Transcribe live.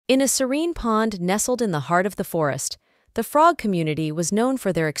In a serene pond nestled in the heart of the forest, the frog community was known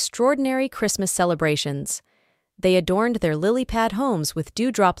for their extraordinary Christmas celebrations. They adorned their lily-pad homes with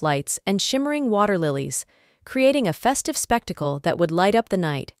dewdrop lights and shimmering water lilies, creating a festive spectacle that would light up the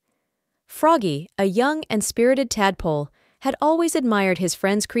night. Froggy, a young and spirited tadpole, had always admired his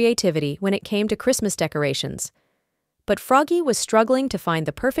friend's creativity when it came to Christmas decorations. But Froggy was struggling to find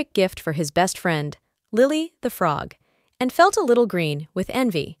the perfect gift for his best friend, Lily the frog, and felt a little green with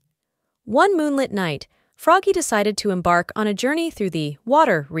envy. One moonlit night, Froggy decided to embark on a journey through the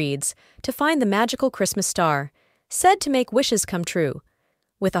water reeds to find the magical Christmas star, said to make wishes come true.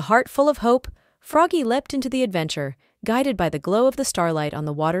 With a heart full of hope, Froggy leapt into the adventure, guided by the glow of the starlight on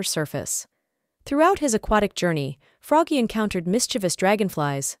the water's surface. Throughout his aquatic journey, Froggy encountered mischievous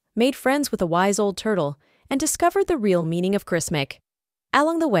dragonflies, made friends with a wise old turtle, and discovered the real meaning of Christmas.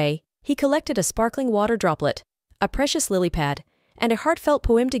 Along the way, he collected a sparkling water droplet, a precious lily pad, and a heartfelt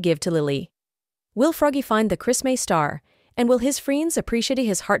poem to give to Lily. Will Froggy find the Christmas star, and will his friends appreciate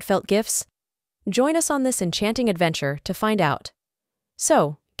his heartfelt gifts? Join us on this enchanting adventure to find out.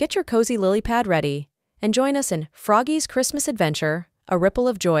 So, get your cozy lily pad ready, and join us in Froggy's Christmas Adventure, A Ripple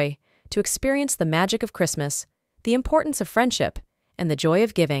of Joy, to experience the magic of Christmas, the importance of friendship, and the joy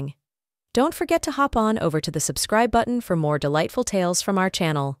of giving. Don't forget to hop on over to the subscribe button for more delightful tales from our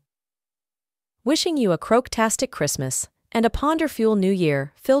channel. Wishing you a croak-tastic Christmas and a ponder-fuel New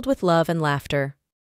Year filled with love and laughter.